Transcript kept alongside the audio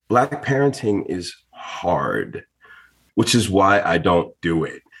Black parenting is hard, which is why I don't do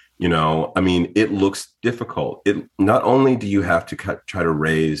it. I mean, it looks difficult. It not only do you have to try to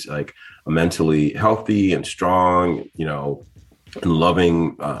raise like a mentally healthy and strong, and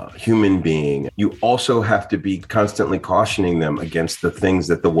loving human being, you also have to be constantly cautioning them against the things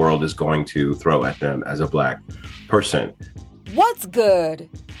that the world is going to throw at them as a Black person. What's good?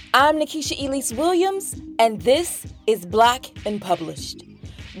 I'm Nikisha Elise Williams, and this is Black and Published,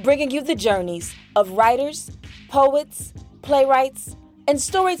 bringing you the journeys of writers, poets, playwrights, and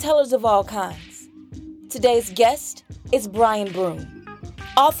storytellers of all kinds. Today's guest is Brian Broom,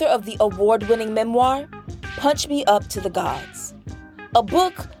 author of the award-winning memoir, Punch Me Up to the Gods, a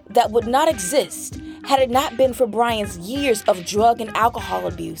book that would not exist had it not been for Brian's years of drug and alcohol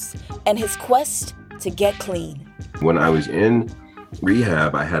abuse and his quest to get clean. When I was in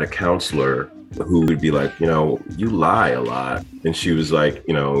rehab, I had a counselor who would be like, you lie a lot. And she was like,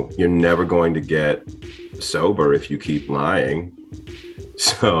 you're never going to get sober if you keep lying.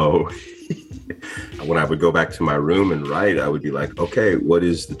 So when I would go back to my room and write, I would be like, okay, what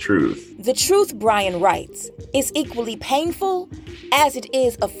is the truth? The truth, Brian writes, is equally painful as it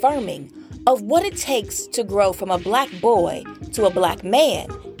is affirming of what it takes to grow from a Black boy to a Black man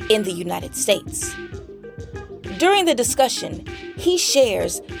in the United States. During the discussion, he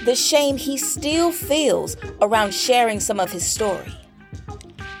shares the shame he still feels around sharing some of his story.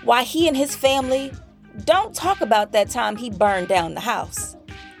 Why he and his family don't talk about that time he burned down the house.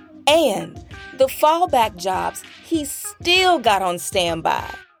 And the fallback jobs he still got on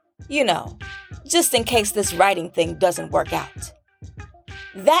standby. Just in case this writing thing doesn't work out.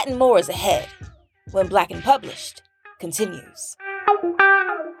 That and more is ahead when Black and Published continues.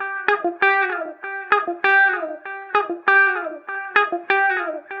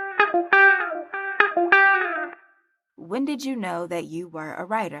 When did you know that you were a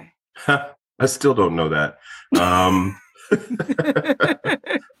writer? I still don't know that.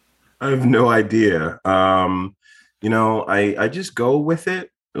 I have no idea. I just go with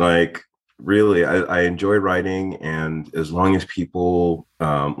it. Like, really, I enjoy writing. And as long as people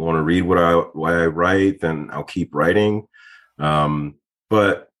want to read what I write, then I'll keep writing.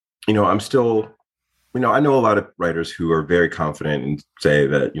 But, I'm still, I know a lot of writers who are very confident and say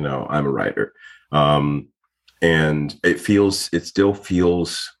that, I'm a writer. And it still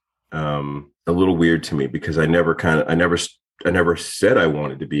feels a little weird to me because I never said I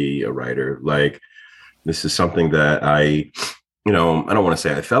wanted to be a writer. Like, this is something that I don't want to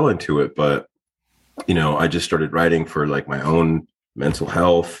say I fell into it, but, I just started writing for like my own mental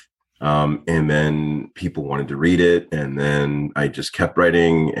health. And then people wanted to read it. And then I just kept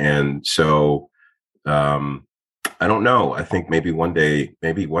writing. And so, I don't know. I think maybe one day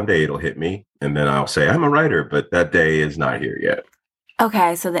it'll hit me and then I'll say I'm a writer, but that day is not here yet.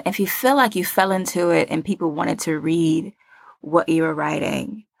 Okay. So then if you feel like you fell into it and people wanted to read what you were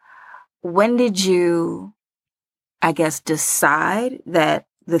writing, when did you, I guess, decide that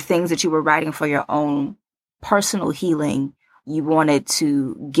the things that you were writing for your own personal healing, you wanted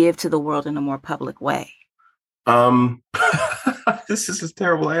to give to the world in a more public way? This is a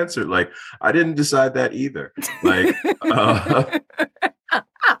terrible answer. Like, I didn't decide that either. Like,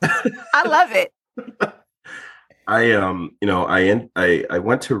 I love it. I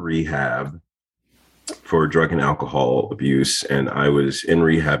went to rehab for drug and alcohol abuse, and I was in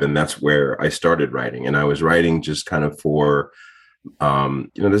rehab, and that's where I started writing. And I was writing just kind of for,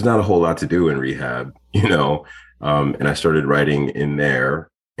 there's not a whole lot to do in rehab, and I started writing in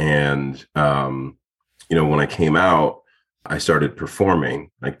there. And, when I came out, I started performing,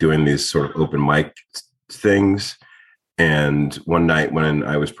 like doing these sort of open mic things. And one night when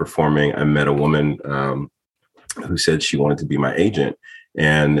I was performing, I met a woman who said she wanted to be my agent.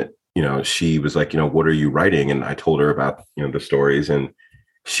 And, she was like, what are you writing? And I told her about, the stories, and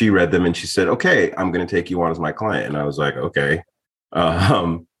she read them and she said, okay, I'm going to take you on as my client. And I was like, okay.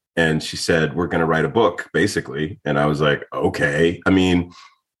 And she said, we're going to write a book, basically. And I was like, okay.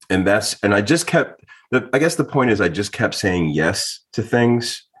 And I just kept, I guess the point is I just kept saying yes to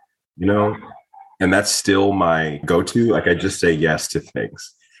things, and that's still my go-to. Like, I just say yes to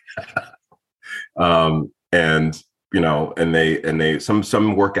things. And they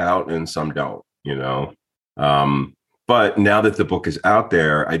some work out and some don't, but now that the book is out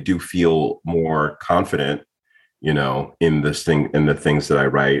there, I do feel more confident, in this thing, in the things that I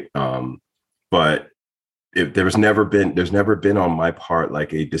write. But there's never been on my part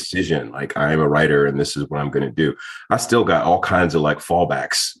like a decision, like I'm a writer and this is what I'm going to do. I still got all kinds of like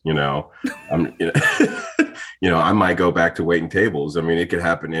fallbacks, I might go back to waiting tables. It could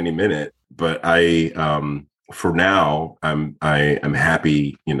happen any minute, but for now, I am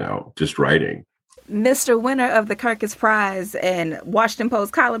happy, just writing. Mr. Winner of the Kirkus Prize and Washington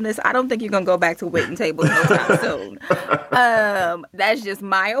Post columnist, I don't think you're going to go back to waiting tables no time soon. That's just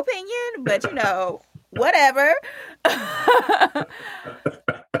my opinion, but whatever.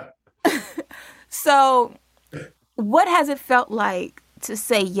 So what has it felt like to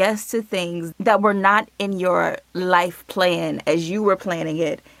say yes to things that were not in your life plan as you were planning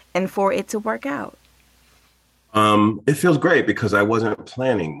it and for it to work out? It feels great because I wasn't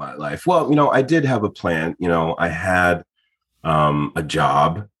planning my life. Well, I did have a plan. I had a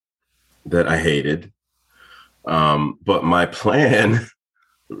job that I hated. But my plan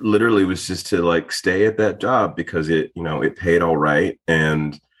literally was just to like stay at that job because it paid all right.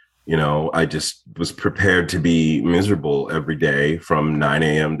 And, I just was prepared to be miserable every day from 9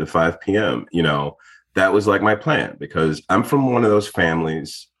 a.m. to 5 p.m. That was like my plan because I'm from one of those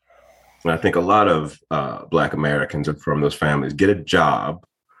families. And I think a lot of Black Americans are from those families. Get a job,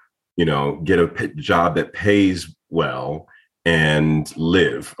 get a job that pays well and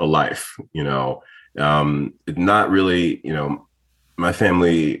live a life, not really, my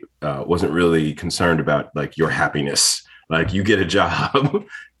family wasn't really concerned about like your happiness, like you get a job,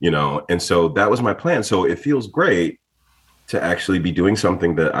 and so that was my plan. So it feels great to actually be doing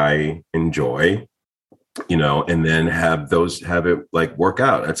something that I enjoy, and then have it like work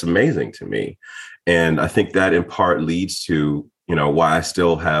out. That's amazing to me. And I think that in part leads to, why I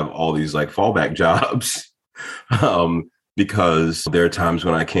still have all these like fallback jobs. Because there are times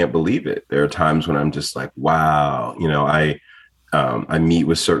when I can't believe it. There are times when I'm just like, wow, I meet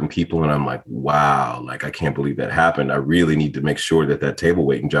with certain people and I'm like, wow, like, I can't believe that happened. I really need to make sure that table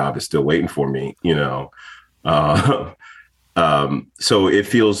waiting job is still waiting for me, so it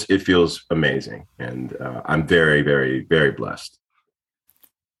feels amazing. And I'm very, very, very blessed.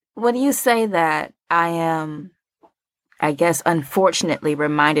 When you say that, I am, I guess, unfortunately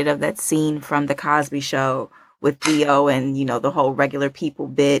reminded of that scene from The Cosby Show with Theo and, the whole regular people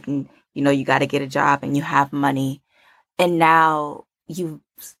bit and, you got to get a job and you have money. And now you,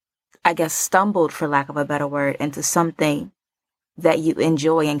 I guess, stumbled, for lack of a better word, into something that you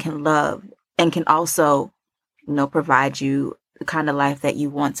enjoy and can love and can also, provide you the kind of life that you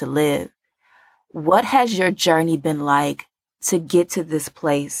want to live. What has your journey been like to get to this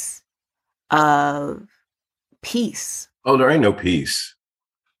place of peace? Oh, there ain't no peace.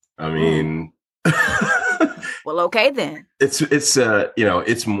 I mean, well, okay, then.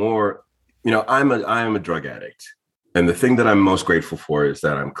 It's more, I am a drug addict. And the thing that I'm most grateful for is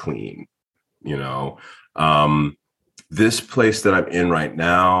that I'm clean. This place that I'm in right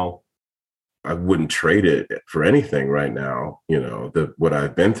now, I wouldn't trade it for anything right now. What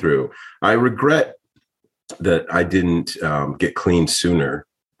I've been through. I regret that I didn't get clean sooner.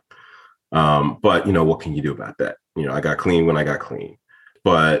 But what can you do about that? I got clean when I got clean.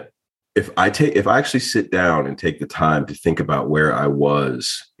 But if I actually sit down and take the time to think about where I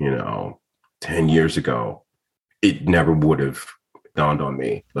was, 10 years ago, it never would have dawned on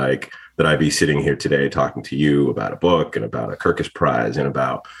me like that I'd be sitting here today talking to you about a book and about a Kirkus Prize and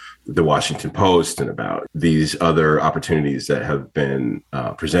about the Washington Post and about these other opportunities that have been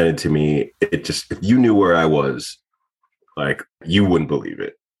presented to me. It just, if you knew where I was, like, you wouldn't believe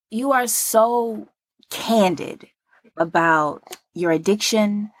it. You are so candid about your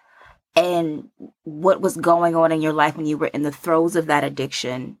addiction and what was going on in your life when you were in the throes of that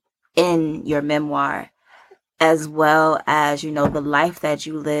addiction in your memoir, as well as, the life that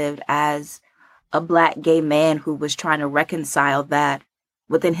you lived as a Black gay man who was trying to reconcile that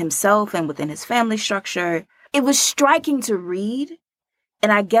within himself and within his family structure. It was striking to read.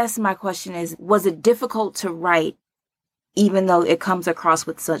 And I guess my question is, was it difficult to write, even though it comes across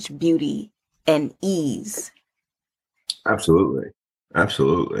with such beauty and ease? Absolutely.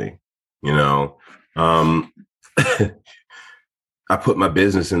 Absolutely. I put my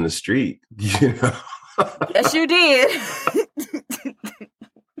business in the street, Yes, you did.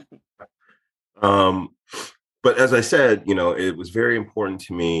 But as I said, it was very important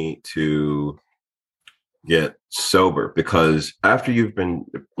to me to get sober because after you've been,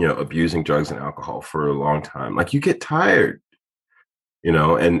 abusing drugs and alcohol for a long time, like you get tired,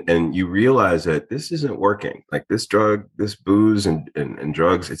 and you realize that this isn't working. Like this booze and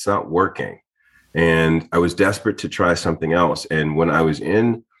drugs, it's not working. And I was desperate to try something else. And when I was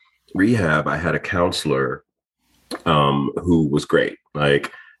in rehab, I had a counselor who was great.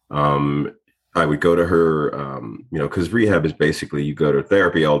 Like, I would go to her, because rehab is basically you go to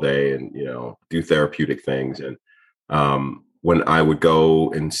therapy all day and, do therapeutic things. And when I would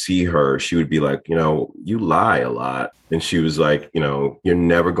go and see her, she would be like, you lie a lot. And she was like, you're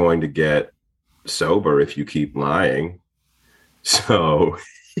never going to get sober if you keep lying. So,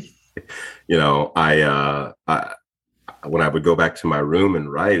 I when I would go back to my room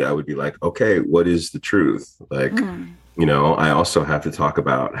and write, I would be like, okay, what is the truth? Like, Mm. I also have to talk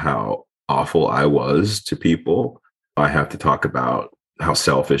about how awful I was to people. I have to talk about how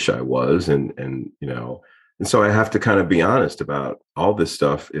selfish I was, and so I have to kind of be honest about all this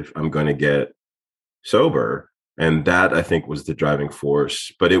stuff if I'm going to get sober. And that, I think, was the driving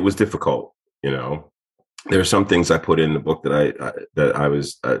force, but it was difficult. you know there are some things I put in the book that I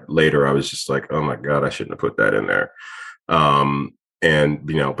was later I was just like, oh my god, I shouldn't have put that in there. And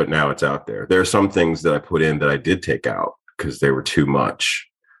but now it's out there. There are some things that I put in that I did take out because they were too much.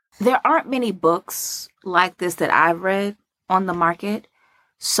 There aren't many books like this that I've read on the market.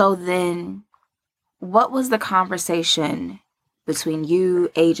 So then, what was the conversation between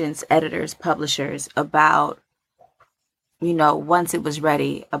you, agents, editors, publishers about, once it was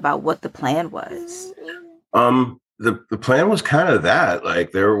ready, about what the plan was? The plan was kind of that,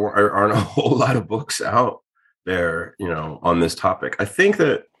 like, aren't a whole lot of books out there, on this topic. I think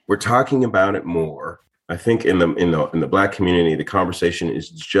that we're talking about it more. I think in the Black community, the conversation is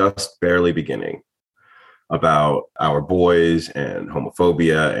just barely beginning about our boys and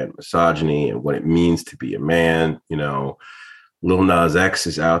homophobia and misogyny and what it means to be a man. Lil Nas X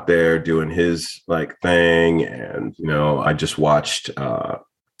is out there doing his like thing, and I just watched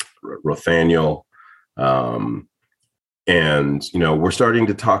Rothaniel. And we're starting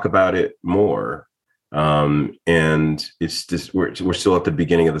to talk about it more, and it's just we're still at the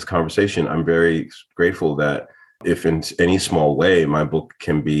beginning of this conversation. I'm very grateful that if in any small way my book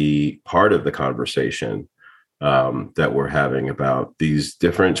can be part of the conversation that we're having about these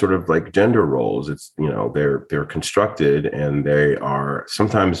different sort of like gender roles. It's they're constructed and they are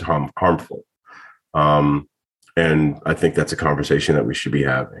sometimes harmful, and I think that's a conversation that we should be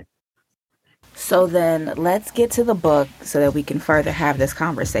having. So then let's get to the book so that we can further have this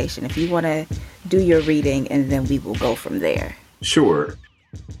conversation. If you want to do your reading, and then we will go from there. Sure.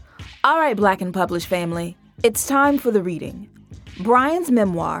 All right, Black and Published family, it's time for the reading. Brian's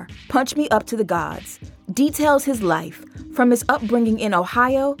memoir, Punch Me Up to the Gods, details his life from his upbringing in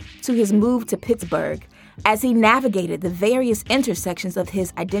Ohio to his move to Pittsburgh as he navigated the various intersections of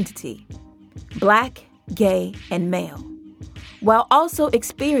his identity, Black, gay, and male, while also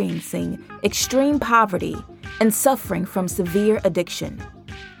experiencing extreme poverty and suffering from severe addiction.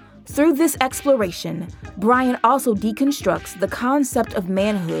 Through this exploration, Brian also deconstructs the concept of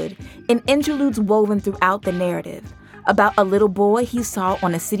manhood in interludes woven throughout the narrative about a little boy he saw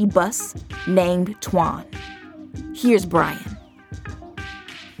on a city bus named Twan. Here's Brian.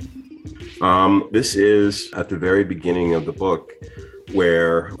 This is at the very beginning of the book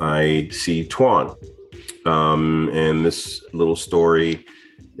where I see Twan. And this little story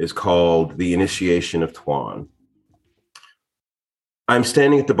is called The Initiation of Twan. I'm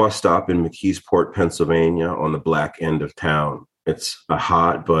standing at the bus stop in McKeesport, Pennsylvania, on the Black end of town. It's a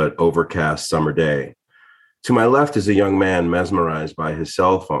hot but overcast summer day. To my left is a young man mesmerized by his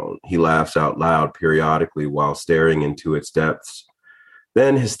cell phone. He laughs out loud periodically while staring into its depths.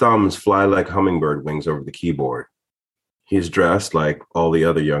 Then his thumbs fly like hummingbird wings over the keyboard. He is dressed like all the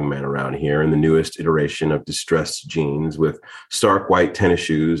other young men around here in the newest iteration of distressed jeans with stark white tennis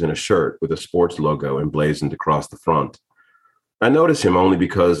shoes and a shirt with a sports logo emblazoned across the front. I notice him only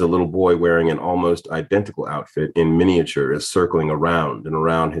because a little boy wearing an almost identical outfit in miniature is circling around and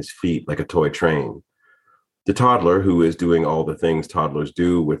around his feet like a toy train. The toddler, who is doing all the things toddlers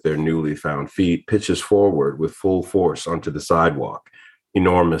do with their newly found feet, pitches forward with full force onto the sidewalk,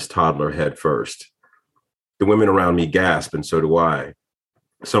 enormous toddler head first. The women around me gasp, and so do I.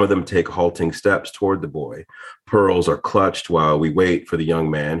 Some of them take halting steps toward the boy. Pearls are clutched while we wait for the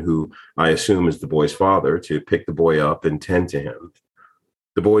young man, who I assume is the boy's father, to pick the boy up and tend to him.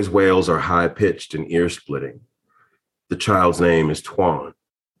 The boy's wails are high-pitched and ear-splitting. The child's name is Twan.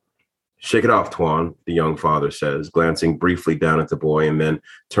 "Shake it off, Twan," the young father says, glancing briefly down at the boy and then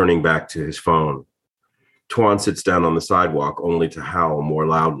turning back to his phone. Twan sits down on the sidewalk only to howl more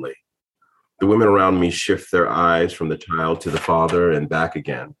loudly. The women around me shift their eyes from the child to the father and back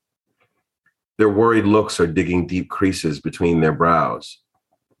again. Their worried looks are digging deep creases between their brows.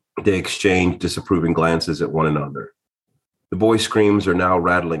 They exchange disapproving glances at one another. The boy's screams are now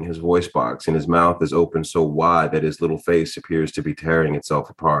rattling his voice box, and his mouth is open so wide that his little face appears to be tearing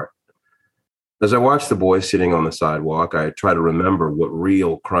itself apart. As I watch the boy sitting on the sidewalk, I try to remember what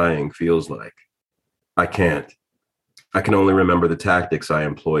real crying feels like. I can't. I can only remember the tactics I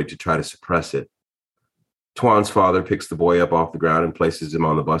employed to try to suppress it. Twan's father picks the boy up off the ground and places him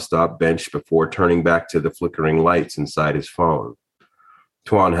on the bus stop bench before turning back to the flickering lights inside his phone.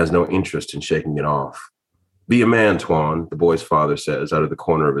 Twan has no interest in shaking it off. Be a man, Twan, the boy's father says out of the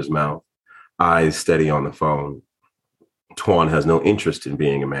corner of his mouth, eyes steady on the phone. Twan has no interest in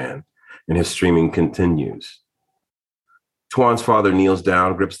being a man, and his streaming continues. Twan's father kneels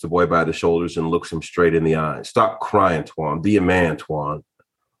down, grips the boy by the shoulders, and looks him straight in the eyes. Stop crying, Twan. Be a man, Twan.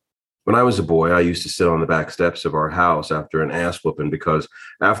 When I was a boy, I used to sit on the back steps of our house after an ass whooping because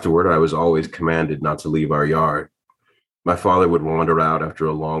afterward I was always commanded not to leave our yard. My father would wander out after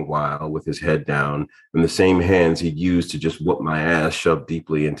a long while with his head down and the same hands he'd used to just whoop my ass shoved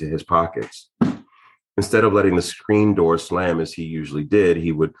deeply into his pockets. Instead of letting the screen door slam as he usually did,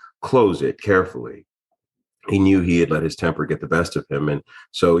 he would close it carefully. He knew he had let his temper get the best of him, and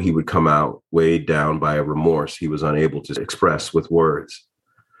so he would come out weighed down by a remorse he was unable to express with words.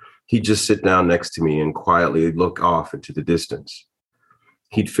 He'd just sit down next to me and quietly look off into the distance.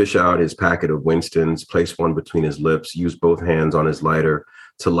 He'd fish out his packet of Winstons, place one between his lips, use both hands on his lighter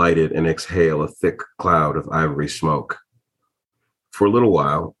to light it and exhale a thick cloud of ivory smoke. For a little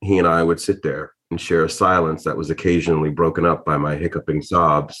while, he and I would sit there and share a silence that was occasionally broken up by my hiccuping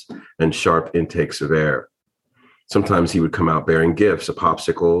sobs and sharp intakes of air. Sometimes he would come out bearing gifts, a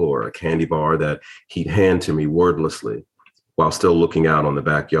popsicle or a candy bar that he'd hand to me wordlessly while still looking out on the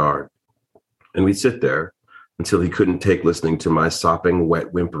backyard. And we'd sit there until he couldn't take listening to my sopping,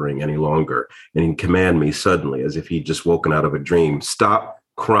 wet whimpering any longer. And he'd command me suddenly, as if he'd just woken out of a dream, stop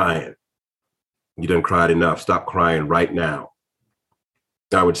crying. You done cried enough. Stop crying right now.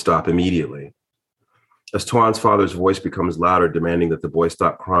 I would stop immediately. As Twan's father's voice becomes louder, demanding that the boy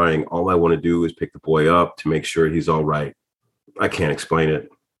stop crying, all I want to do is pick the boy up to make sure he's all right. I can't explain it.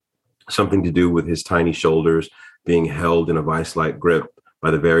 Something to do with his tiny shoulders being held in a vice-like grip by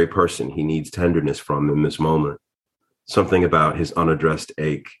the very person he needs tenderness from in this moment. Something about his unaddressed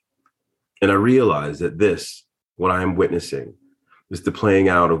ache. And I realize that this, what I am witnessing, is the playing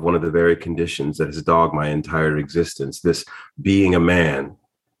out of one of the very conditions that has dogged my entire existence, this being a man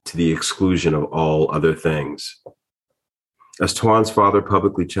to the exclusion of all other things. As Twan's father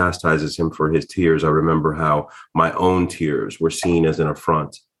publicly chastises him for his tears, I remember how my own tears were seen as an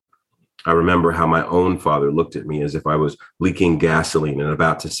affront. I remember how my own father looked at me as if I was leaking gasoline and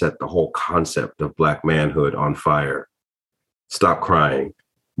about to set the whole concept of Black manhood on fire. Stop crying.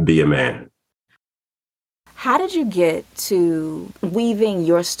 Be a man. How did you get to weaving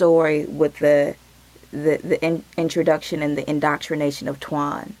your story with the introduction and the indoctrination of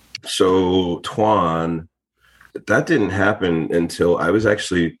Twan? So Twan, that didn't happen until I was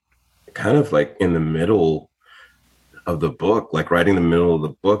actually kind of like in the middle of the book, like writing the middle of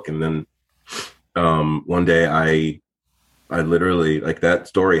the book. And then one day I literally, like, that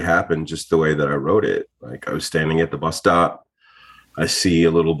story happened just the way that I wrote it. Like, I was standing at the bus stop. I see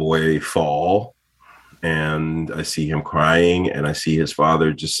a little boy fall and I see him crying, and I see his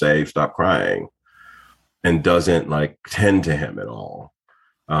father just say, stop crying, and doesn't like tend to him at all.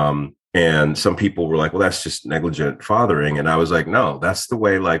 And some people were like, well, that's just negligent fathering. And I was like, no, that's the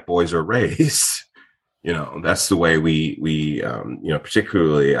way like boys are raised. You know, that's the way we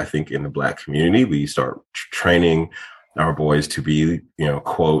particularly I think in the Black community, we start training our boys to be,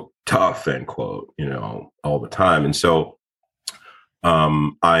 quote, tough, end quote, all the time. And so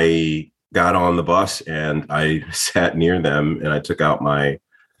I got on the bus and I sat near them and I took out my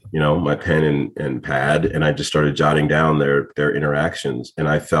pen and pad, and I just started jotting down their interactions. And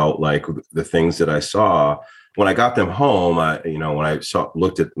I felt like the things that I saw when I got them home, when I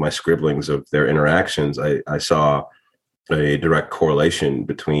looked at my scribblings of their interactions, I saw a direct correlation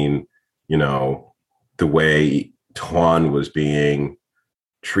between, the way Twan was being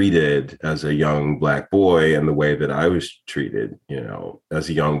treated as a young Black boy and the way that I was treated, as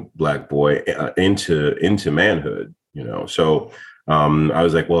a young Black boy into manhood, So I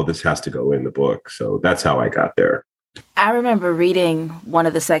was like, well, this has to go in the book. So that's how I got there. I remember reading one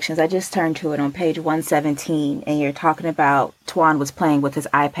of the sections. I just turned to it on page 117, and you're talking about Twan was playing with his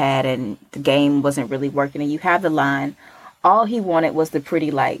iPad and the game wasn't really working. And you have the line, all he wanted was the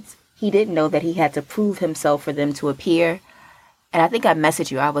pretty lights. He didn't know that he had to prove himself for them to appear. And I think I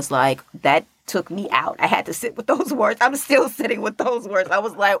messaged you. I was like, that took me out. I had to sit with those words. I'm still sitting with those words. I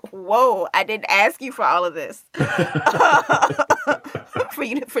was like, whoa, I didn't ask you for all of this.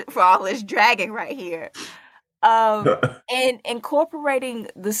 for all this dragging right here. And incorporating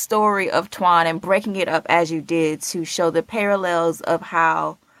the story of Twan and breaking it up as you did to show the parallels of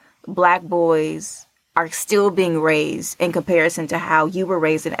how Black boys are still being raised in comparison to how you were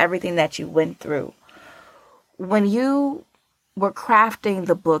raised and everything that you went through. When you were crafting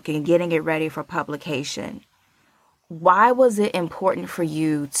the book and getting it ready for publication, why was it important for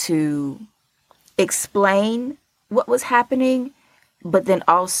you to explain what was happening but then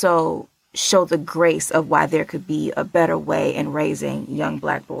also show the grace of why there could be a better way in raising young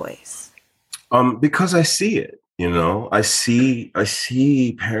Black boys? Because I see it, I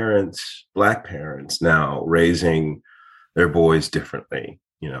see parents, Black parents now raising their boys differently.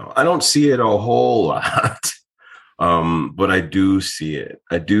 I don't see it a whole lot. But I do see it.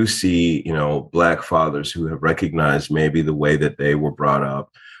 I do see, Black fathers who have recognized maybe the way that they were brought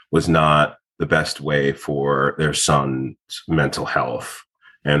up was not the best way for their son's mental health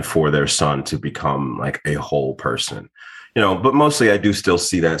and for their son to become like a whole person. But mostly I do still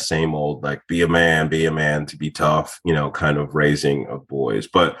see that same old, like, be a man to be tough, kind of raising of boys.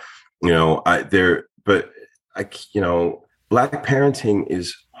 But, Black parenting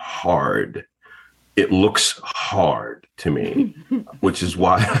is hard. It looks hard to me, which is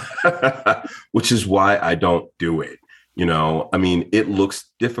why I don't do it. I mean, it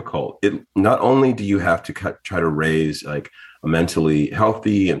looks difficult. It not only do you have to try to raise like a mentally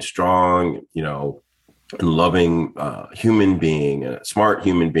healthy and strong, and loving human being, and a smart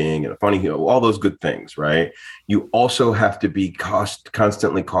human being, and a funny, all those good things, right? You also have to be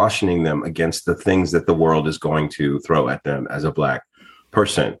constantly cautioning them against the things that the world is going to throw at them as a Black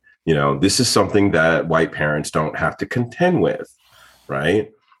person. This is something that white parents don't have to contend with, right?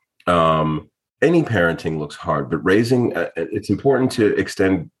 Any parenting looks hard, but it's important to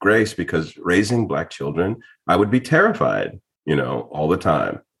extend grace, because raising Black children, I would be terrified, all the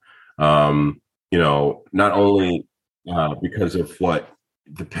time. Not only because of what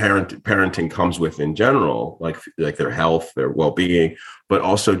the parenting comes with in general, like their health, their well-being, but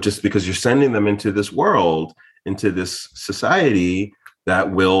also just because you're sending them into this world, into this society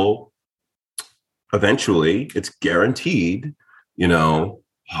that will eventually, it's guaranteed,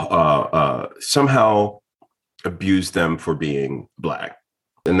 somehow abuse them for being Black.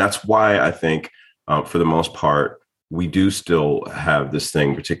 And that's why I think, for the most part, we do still have this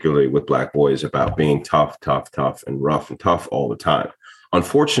thing, particularly with Black boys, about being tough, and rough and tough all the time.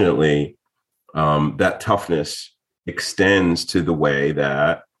 Unfortunately, that toughness extends to the way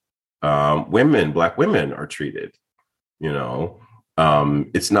that Black women are treated.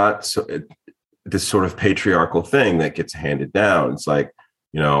 It's not this sort of patriarchal thing that gets handed down. It's like,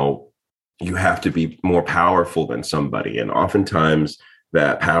 you have to be more powerful than somebody. And oftentimes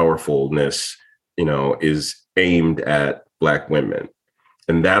that powerfulness, is aimed at Black women.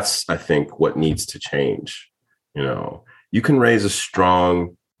 And that's, I think, what needs to change. You can raise a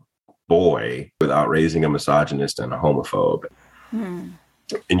strong boy without raising a misogynist and a homophobe. And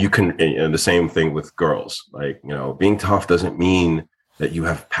and the same thing with girls, like, being tough doesn't mean that you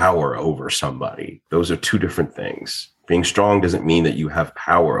have power over somebody. Those are two different things. Being strong doesn't mean that you have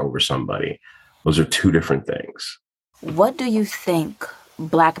power over somebody. Those are two different things. What do you think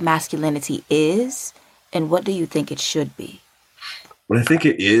Black masculinity is, and what do you think it should be? What I think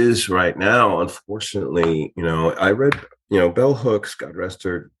it is right now, unfortunately, I read, Bell Hooks, God rest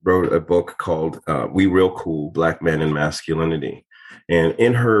her, wrote a book called We Real Cool: Black Men and Masculinity. And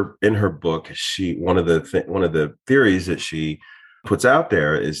in her book, one of the theories that she puts out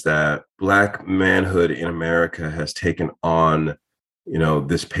there is that Black manhood in America has taken on,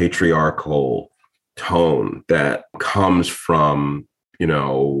 this patriarchal tone that comes from,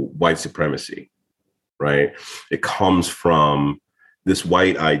 white supremacy, right? It comes from this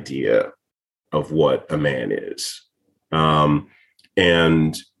white idea of what a man is. And,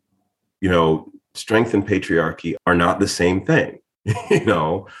 strength and patriarchy are not the same thing. They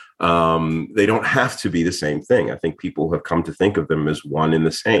don't have to be the same thing. I think people have come to think of them as one and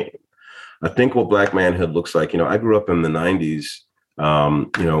the same. I think what Black manhood looks like, I grew up in the 90s,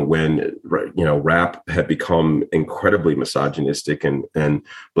 when, rap had become incredibly misogynistic, and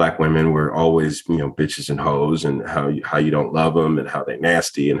Black women were always, bitches and hoes, and how you don't love them, and how they're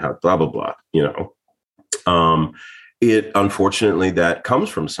nasty, and how blah, blah, blah, it, unfortunately, that comes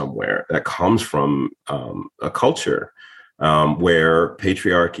from somewhere. That comes from a culture where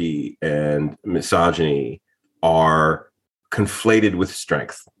patriarchy and misogyny are conflated with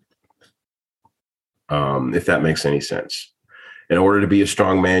strength, if that makes any sense. In order to be a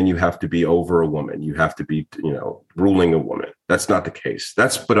strong man, you have to be over a woman. You have to be, ruling a woman. That's not the case.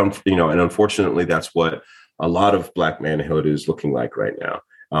 And unfortunately, that's what a lot of Black manhood is looking like right now.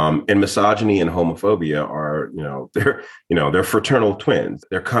 And misogyny and homophobia are, they're fraternal twins.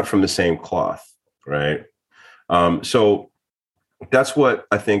 They're cut from the same cloth, right? So that's what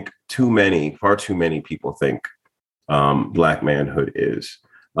I think far too many people think Black manhood is.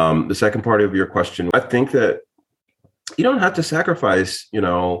 The second part of your question, I think that you don't have to sacrifice,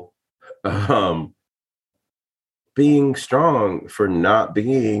 being strong for not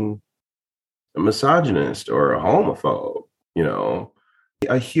being a misogynist or a homophobe. you know.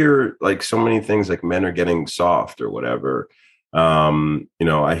 I hear like so many things like men are getting soft or whatever.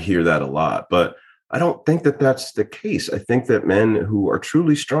 I hear that a lot, but I don't think that that's the case. I think that men who are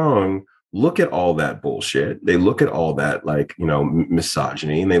truly strong look at all that bullshit. They look at all that like,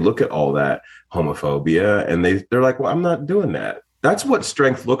 misogyny, and they look at all that homophobia, and they're like, well, I'm not doing that. That's what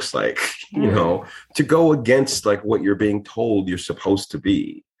strength looks like, to go against like what you're being told you're supposed to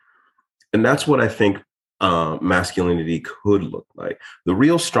be. And that's what I think masculinity could look like. The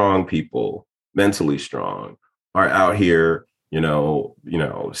real strong people, mentally strong, are out here,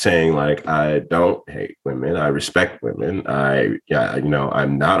 saying like, I don't hate women, I respect women, I'm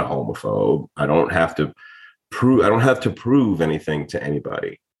not a homophobe. I don't have to prove anything to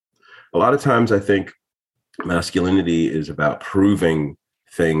anybody. A lot of times I think masculinity is about proving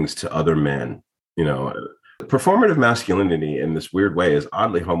things to other men. Performative masculinity in this weird way is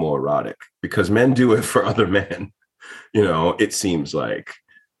oddly homoerotic because men do it for other men, it seems like.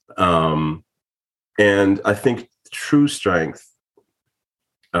 And I think true strength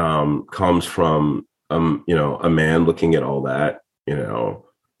comes from, a man looking at all that,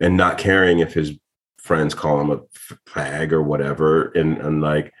 and not caring if his friends call him a fag or whatever,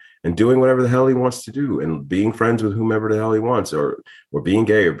 and doing whatever the hell he wants to do, and being friends with whomever the hell he wants, or being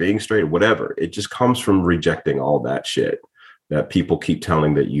gay or being straight or whatever. It just comes from rejecting all that shit that people keep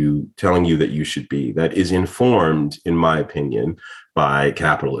telling you that you should be. That is informed, in my opinion, by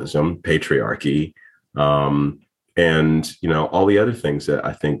capitalism, patriarchy, and all the other things that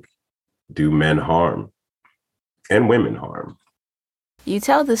I think do men harm and women harm. You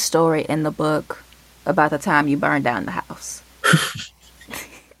tell this story in the book about the time you burned down the house.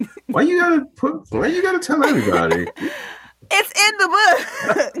 Why you gotta tell everybody? It's in the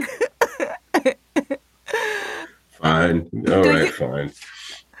book. Fine. All right, fine.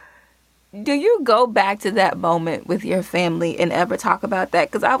 Do you go back to that moment with your family and ever talk about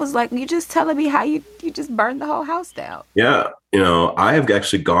that? Because I was like, you just telling me how you just burned the whole house down. Yeah. I have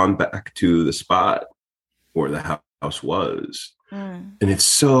actually gone back to the spot where the house was. And it's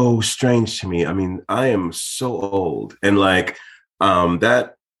so strange to me. I mean, I am so old, and like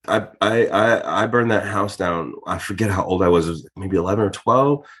that I burned that house down. I forget how old I was. It was maybe 11 or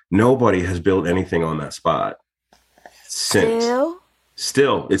 12. Nobody has built anything on that spot since.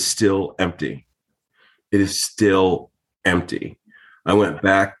 Still, it's still empty. It is still empty. I went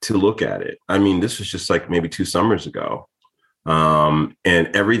back to look at it. I mean, this was just like maybe 2 summers ago. And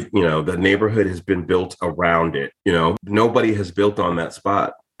the neighborhood has been built around it. Nobody has built on that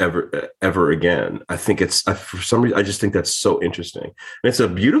spot ever again. I think for some reason, I just think that's so interesting. And it's a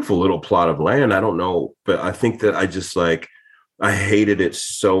beautiful little plot of land. I don't know, but I think that I hated it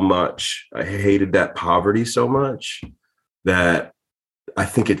so much. I hated that poverty so much that I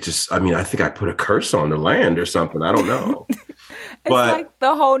think I think I put a curse on the land or something. I don't know. But like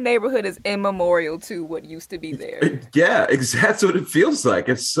the whole neighborhood is immemorial to what used to be there. Yeah, that's what it feels like.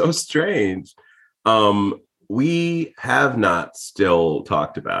 It's so strange. We have not still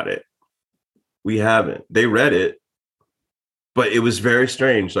talked about it. We haven't. They read it, but it was very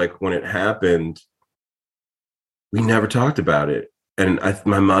strange. Like when it happened, we never talked about it. And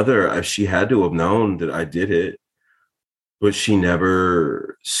my mother, she had to have known that I did it, but she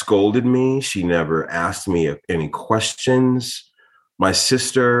never scolded me. She never asked me any questions. My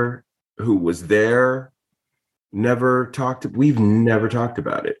sister, who was there, we've never talked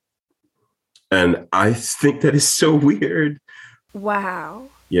about it. And I think that is so weird. Wow.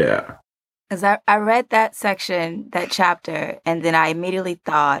 Yeah. Because I read that section, that chapter, and then I immediately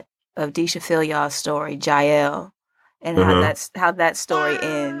thought of Deesha Philya's story, Jael, and how that story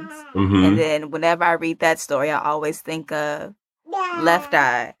ends. Mm-hmm. And then whenever I read that story, I always think of Left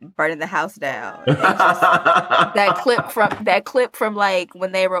Eye burning the house down. And just that clip from like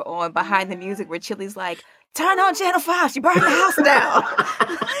when they were on Behind the Music where Chili's like, turn on Channel 5, she burned the house down.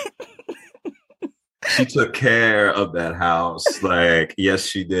 She took care of that house. Like, yes,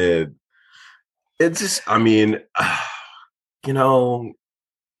 she did. It's just, I mean, I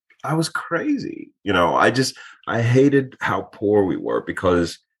was crazy. I hated how poor we were,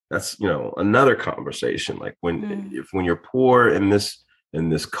 because that's, another conversation. Like when you're poor in this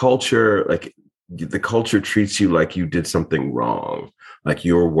culture, like the culture treats you like you did something wrong, like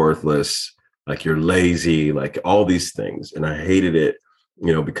you're worthless, like you're lazy, like all these things. And I hated it,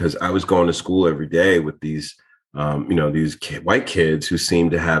 because I was going to school every day with these, these white kids who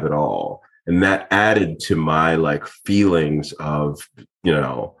seemed to have it all. And that added to my like feelings of,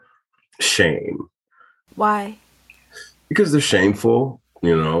 shame. Why? Because they're shameful,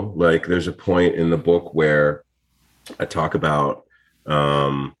 like there's a point in the book where I talk about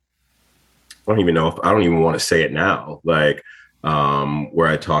I don't even know if I don't even want to say it now, like where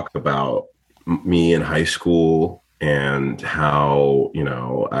I talk about me in high school and how,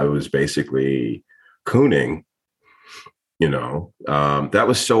 I was basically cooning, that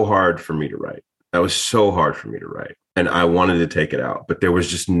was so hard for me to write. That was so hard for me to write. And I wanted to take it out, but there was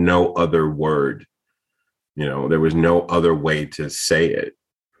just no other word, there was no other way to say it.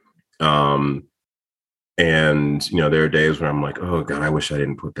 Um, and, there are days when I'm like, oh God, I wish I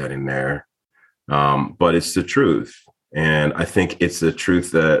didn't put that in there. But it's the truth. And I think it's the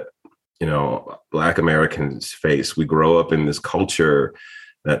truth that, Black Americans face. We grow up in this culture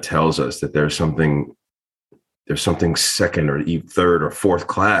that tells us that there's something second or third or fourth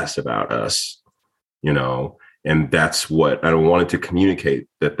class about us, and that's what I wanted to communicate,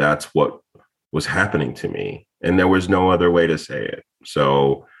 that's what was happening to me. And there was no other way to say it.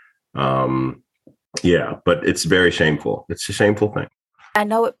 So, yeah, but it's very shameful. It's a shameful thing. I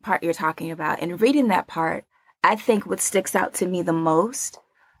know what part you're talking about. And reading that part, I think what sticks out to me the most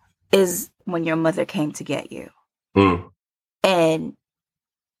is when your mother came to get you. Mm. And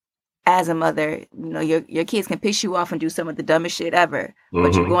as a mother, your kids can piss you off and do some of the dumbest shit ever,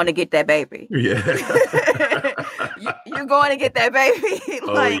 but you're going to get that baby. Yeah. You're going to get that baby.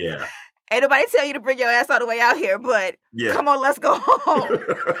 Like, oh, yeah. Ain't nobody tell you to bring your ass all the way out here, but come on, let's go home.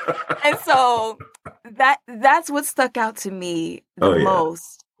 And so that's what stuck out to me the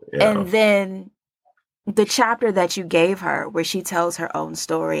most. Yeah. And then the chapter that you gave her where she tells her own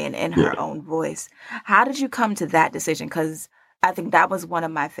story and in her own voice. How did you come to that decision? Because I think that was one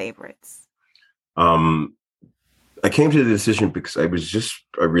of my favorites. I came to the decision because I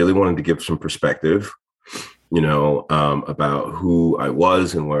really wanted to give some perspective, about who I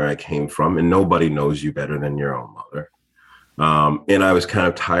was and where I came from. And nobody knows you better than your own mother. And I was kind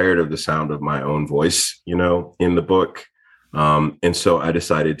of tired of the sound of my own voice, in the book. And so I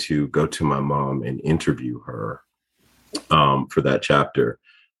decided to go to my mom and interview her for that chapter.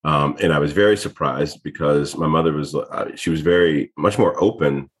 And I was very surprised because my mother she was much more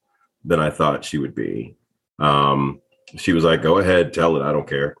open than I thought she would be. She was like, go ahead, tell it. I don't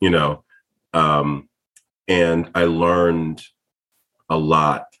care, and I learned a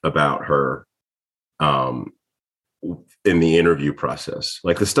lot about her in the interview process.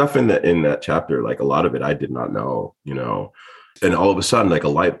 Like the stuff in that chapter, like a lot of it I did not know, and all of a sudden, like a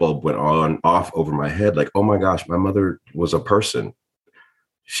light bulb went off over my head. Like, oh my gosh, my mother was a person.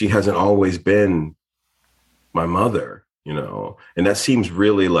 She hasn't always been my mother, and that seems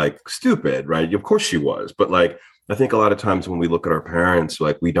really like stupid, right? Of course she was. But like, I think a lot of times when we look at our parents,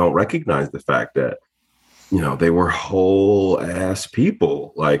 like we don't recognize the fact that, they were whole ass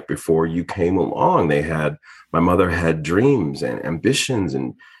people. Like before you came along, my mother had dreams and ambitions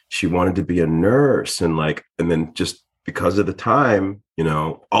and she wanted to be a nurse. And then just because of the time,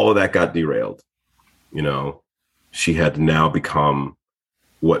 all of that got derailed. She had to now become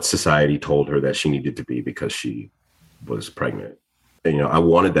what society told her that she needed to be because she was pregnant. And, I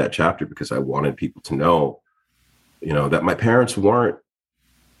wanted that chapter because I wanted people to know, that my parents weren't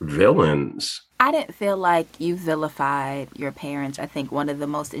villains. I didn't feel like you vilified your parents. I think one of the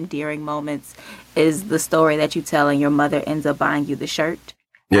most endearing moments is the story that you tell and your mother ends up buying you the shirt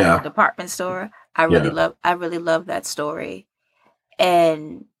at the department store. I really love that story.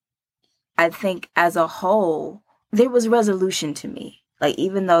 And I think as a whole, there was resolution to me. Like,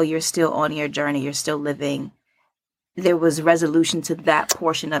 even though you're still on your journey, you're still living, there was resolution to that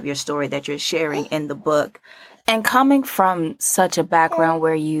portion of your story that you're sharing in the book. And coming from such a background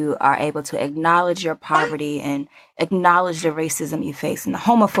where you are able to acknowledge your poverty and acknowledge the racism you face and the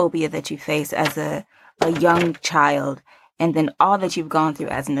homophobia that you face as a young child, and then all that you've gone through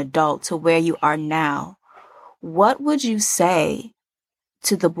as an adult to where you are now, what would you say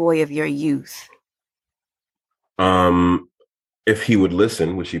to the boy of your youth? If he would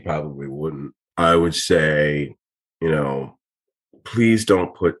listen, which he probably wouldn't, I would say, please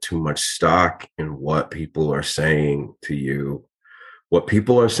don't put too much stock in what people are saying to you. What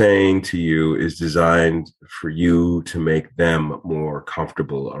people are saying to you is designed for you to make them more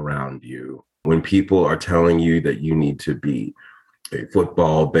comfortable around you. When people are telling you that you need to be a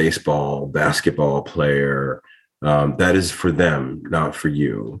football, baseball, basketball player, that is for them, not for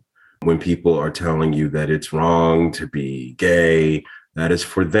you. When people are telling you that it's wrong to be gay, that is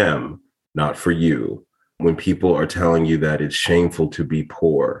for them, not for you. When people are telling you that it's shameful to be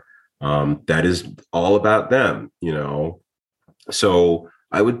poor, that is all about them, So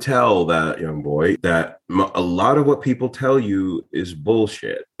I would tell that young boy that a lot of what people tell you is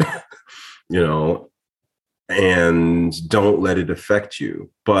bullshit, and don't let it affect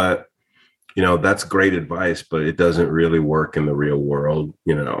you. But, that's great advice, but it doesn't really work in the real world,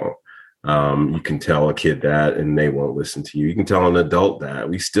 You can tell a kid that and they won't listen to you. You can tell an adult that.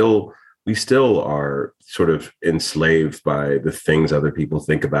 We still are sort of enslaved by the things other people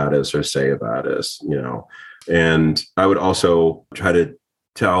think about us or say about us, And I would also try to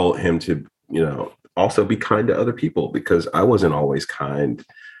tell him to, also be kind to other people, because I wasn't always kind.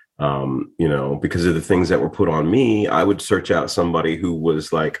 Because of the things that were put on me, I would search out somebody who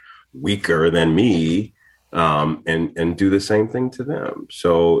was like weaker than me, and do the same thing to them.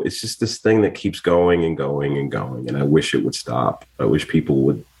 So it's just this thing that keeps going and going and going. And I wish it would stop. I wish people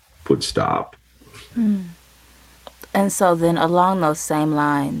would stop. And so then along those same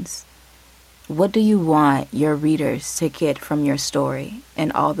lines, what do you want your readers to get from your story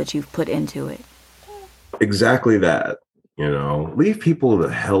and all that you've put into it? Exactly that. Leave people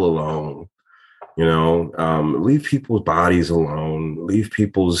the hell alone. Leave people's bodies alone. Leave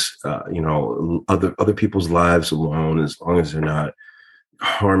people's, other people's lives alone, as long as they're not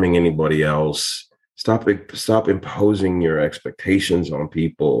harming anybody else. Stop imposing your expectations on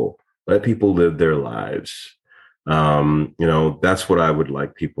people. Let people live their lives. That's what I would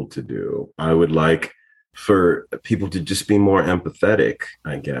like people to do. I would like for people to just be more empathetic,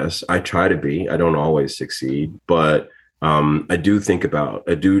 I guess. I try to be. I don't always succeed, but I do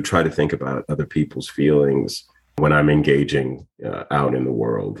try to think about other people's feelings when I'm engaging out in the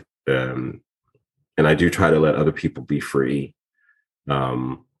world. And I do try to let other people be free,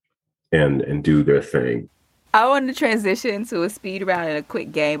 and do their thing. I want to transition to a speed round and a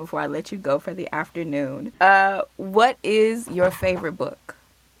quick game before I let you go for the afternoon. What is your favorite book?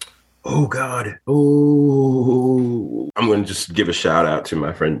 Oh, God. Oh, I'm going to just give a shout out to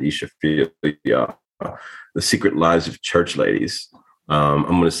my friend Disha Filia, The Secret Lives of Church Ladies. I'm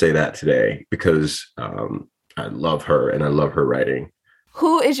going to say that today because I love her and I love her writing.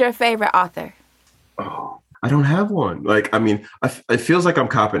 Who is your favorite author? Oh, I don't have one. It feels like I'm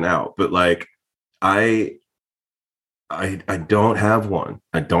copping out, but I don't have one.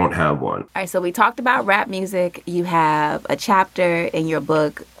 I don't have one. All right, so we talked about rap music. You have a chapter in your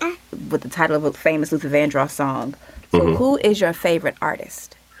book with the title of a famous Luther Vandross song. So Who is your favorite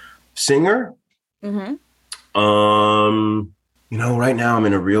artist? Singer? Mm-hmm. Right now I'm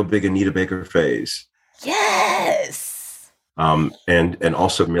in a real big Anita Baker phase. Yes. And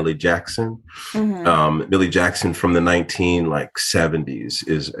also Millie Jackson. Mm-hmm. Millie Jackson from the 1970s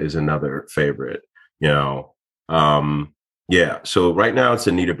is another favorite, So right now it's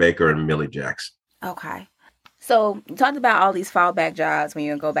Anita Baker and Millie Jackson. Okay. So you talked about all these fallback jobs when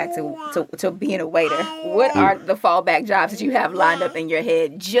you go back to being a waiter. What are the fallback jobs that you have lined up in your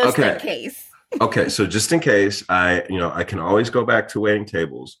head just in case? Okay, so just in case, I can always go back to waiting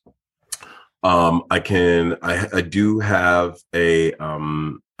tables. I do have a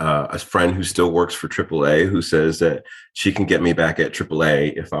friend who still works for AAA who says that she can get me back at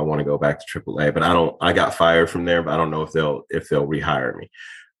AAA if I want to go back to AAA, but I got fired from there, but I don't know if they'll rehire me.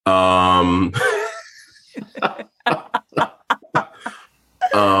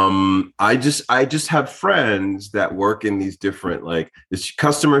 I just have friends that work in these different, it's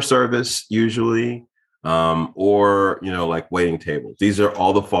customer service usually, or waiting tables. These are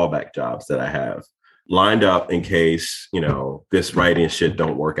all the fallback jobs that I have lined up in case this writing shit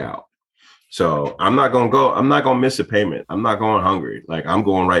don't work out. So I'm not gonna miss a payment. I'm not going hungry. I'm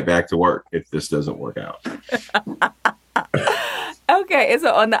going right back to work if this doesn't work out. Okay,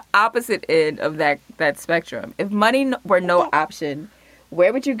 so on the opposite end of that spectrum, if money were no option,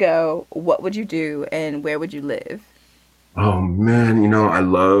 where would you go? What would you do? And where would you live? Oh, man, I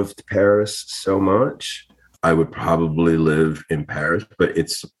loved Paris so much. I would probably live in Paris, but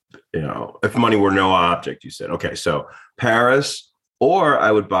it's, if money were no object, you said, okay, so Paris, or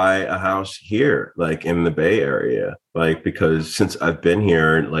I would buy a house here, in the Bay Area, because since I've been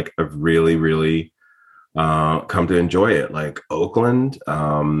here, I've really, really come to enjoy it. Oakland,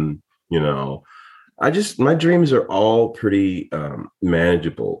 my dreams are all pretty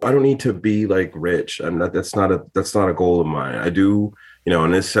manageable. I don't need to be rich. That's not a goal of mine. I do,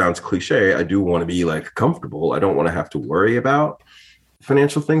 and this sounds cliche, I do want to be comfortable. I don't want to have to worry about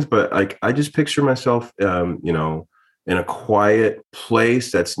financial things, but I just picture myself, in a quiet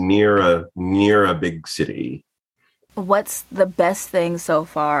place that's near a big city. What's the best thing so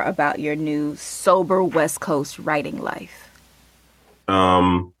far about your new sober West Coast writing life?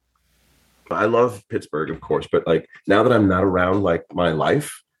 I love Pittsburgh, of course, but now that I'm not around my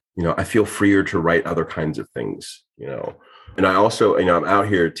life, I feel freer to write other kinds of things, and I also, I'm out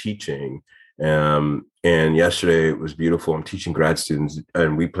here teaching, and yesterday it was beautiful. I'm teaching grad students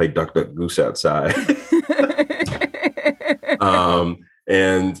and we played Duck, Duck, Goose outside.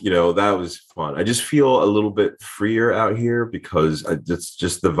 And, that was fun. I just feel a little bit freer out here because it's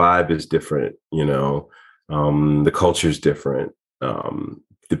just the vibe is different, the culture's different.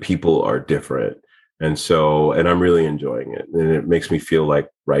 The people are different. And I'm really enjoying it. And it makes me feel like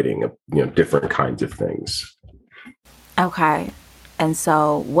writing, different kinds of things. Okay. And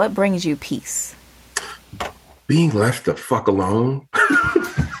so what brings you peace? Being left the fuck alone.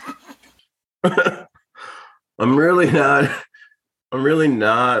 I'm really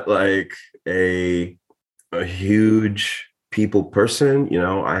not like a huge people person.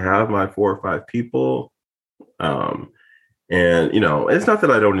 I have my 4 or 5 people. And, it's not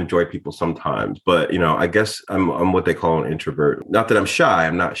that I don't enjoy people sometimes, but, I guess I'm what they call an introvert. Not that I'm shy.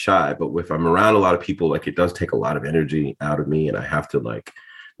 I'm not shy, but if I'm around a lot of people, like it does take a lot of energy out of me and I have to like,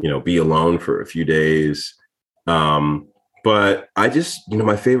 be alone for a few days. But I just,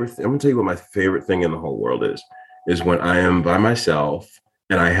 my favorite, I'm gonna tell you what my favorite thing in the whole world is when I am by myself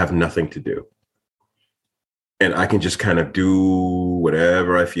and I have nothing to do. And I can just kind of do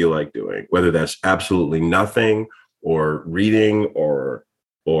whatever I feel like doing, whether that's absolutely nothing or reading or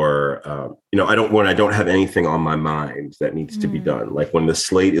when I don't have anything on my mind that needs to be done. Like when the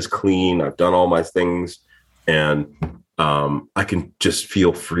slate is clean, I've done all my things and I can just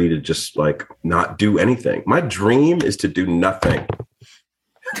feel free to just like not do anything. My dream is to do nothing.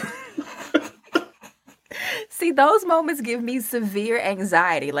 See, those moments give me severe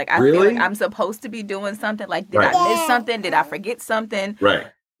anxiety. Like I really? feel like I'm supposed to be doing something. Like, did I miss something? Did I forget something? Right.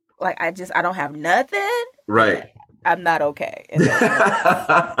 Like I don't have nothing. Right. I'm not okay.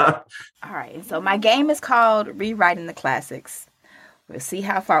 All right. So my game is called Rewriting the Classics. We'll see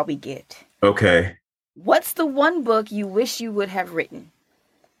how far we get. Okay. What's the one book you wish you would have written?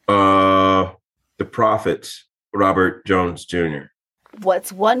 The Prophets, Robert Jones Jr.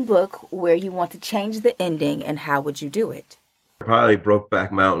 What's one book where you want to change the ending and how would you do it? Probably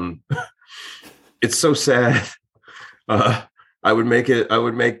Brokeback Mountain. It's so sad. I would make it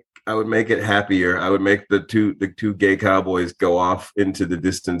happier. I would make the two gay cowboys go off into the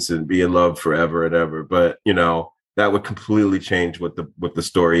distance and be in love forever and ever. But that would completely change what the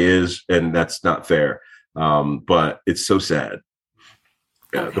story is, and that's not fair. But it's so sad,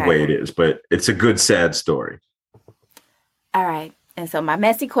 the way it is. But it's a good sad story. All right, and so my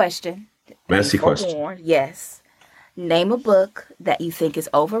messy question. Messy question. Yes. Name a book that you think is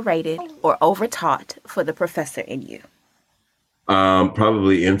overrated or overtaught for the professor in you.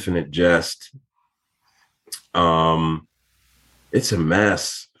 Probably Infinite Jest. It's a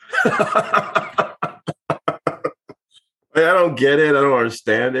mess. I don't get it. I don't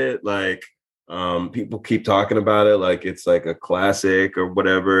understand it. Like, people keep talking about it like it's like a classic or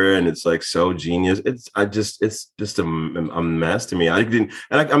whatever, and it's like so genius. It's just a mess to me. I didn't,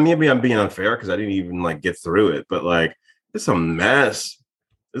 and maybe I'm being unfair because I didn't even like get through it, but like it's a mess.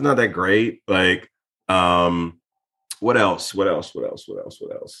 It's not that great. Like, what else?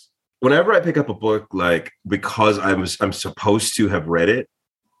 Whenever I pick up a book, like because I'm supposed to have read it,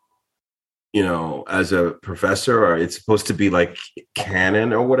 as a professor, or it's supposed to be like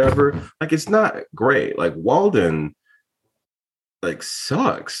canon or whatever, like it's not great. Like Walden like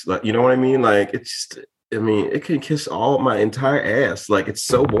sucks. Like, you know what I mean? Like it can kiss all my entire ass. Like it's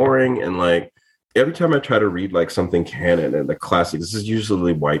so boring. And like every time I try to read like something canon and the classic, this is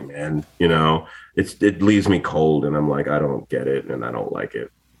usually white men, it leaves me cold and I'm like, I don't get it and I don't like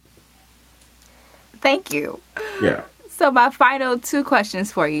it. Thank you. Yeah. So my final 2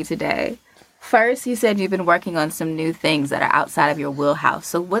 questions for you today. First, you said you've been working on some new things that are outside of your wheelhouse.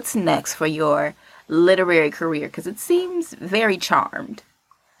 So what's next for your literary career? Because it seems very charmed.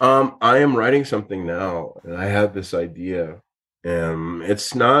 I am writing something now, and I have this idea.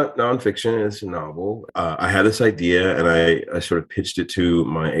 It's not nonfiction, it's a novel. I had this idea, and I sort of pitched it to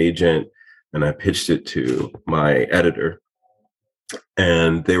my agent, and I pitched it to my editor.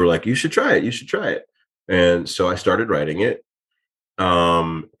 And they were like, you should try it. And so I started writing it.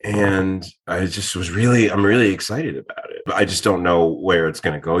 And I'm really excited about it. But I just don't know where it's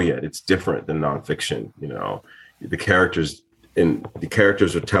going to go yet. It's different than nonfiction. The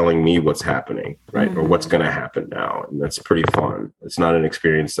characters are telling me what's happening, right? Mm-hmm. Or what's going to happen now. And that's pretty fun. It's not an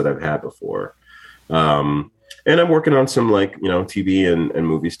experience that I've had before. And I'm working on some TV and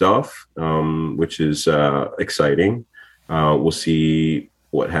movie stuff, which is exciting. We'll see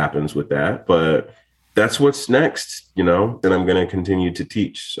what happens with that, but that's what's next, and I'm going to continue to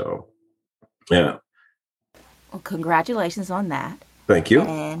teach. So, yeah. Well, congratulations on that. Thank you.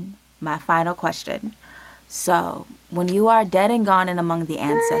 And my final question. So, when you are dead and gone and among the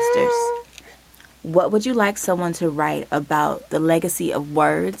ancestors, what would you like someone to write about the legacy of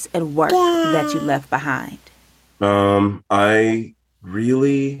words and work that you left behind? I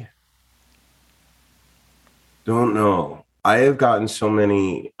really don't know. I have gotten so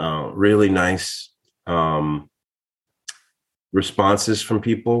many really nice responses from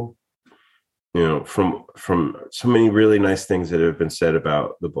people, from so many really nice things that have been said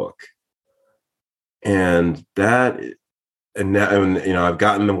about the book, and I've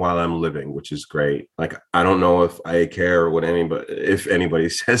gotten them while I'm living, which is great. Like, I don't know if I care what if anybody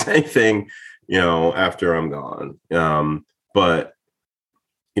says anything, after I'm gone. But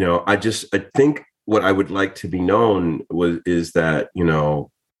I think what I would like to be known is that,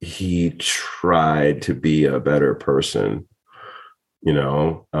 he tried to be a better person. He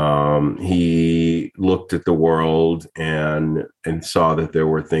looked at the world and saw that there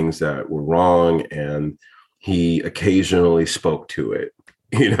were things that were wrong, and he occasionally spoke to it.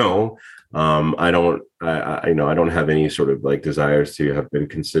 I don't have any sort of like desires to have been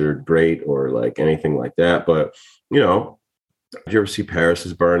considered great or like anything like that. But, did you ever see Paris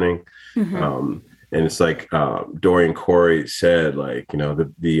is Burning? Mm-hmm. And it's like Dorian Corey said, like,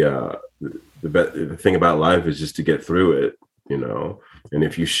 the thing about life is just to get through it, and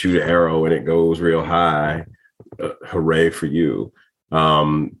if you shoot an arrow and it goes real high, hooray for you.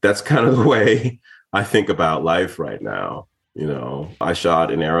 That's kind of the way I think about life right now. I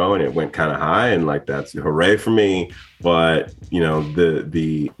shot an arrow and it went kind of high, and like, that's hooray for me. But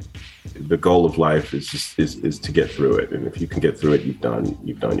the goal of life is to get through it, and if you can get through it, you've done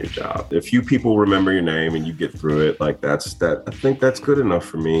your job. If few people remember your name and you get through it, like, I think that's good enough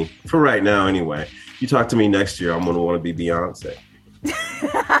for me for right now. Anyway, you talk to me next year, I'm gonna want to be Beyonce.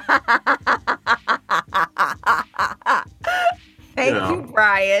 Thank you,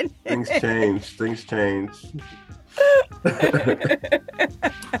 Brian. Things change.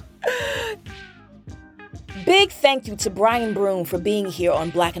 Big thank you to Brian Broom for being here on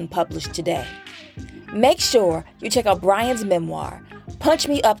Black Unpublished today. Make sure you check out Brian's memoir, Punch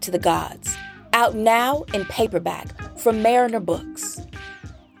Me Up to the Gods, out now in paperback from Mariner Books.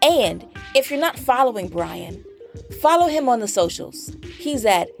 And if you're not following Brian, follow him on the socials. He's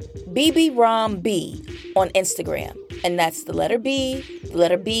at BBRomB on Instagram, and that's the letter B,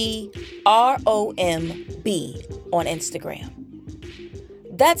 ROMB on Instagram.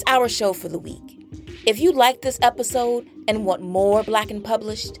 That's our show for the week. If you like this episode and want more Black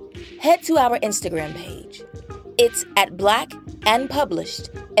Unpublished, head to our Instagram page. It's at Black and Published,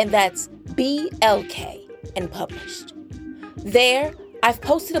 and that's BLK and Published. There, I've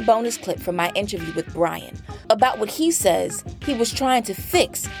posted a bonus clip from my interview with Brian about what he says he was trying to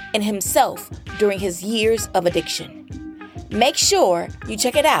fix in himself during his years of addiction. Make sure you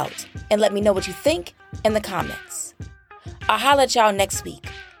check it out and let me know what you think in the comments. I'll holler at y'all next week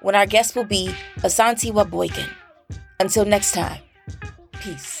when our guest will be Asante Waboykin. Until next time,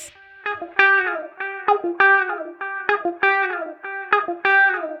 peace.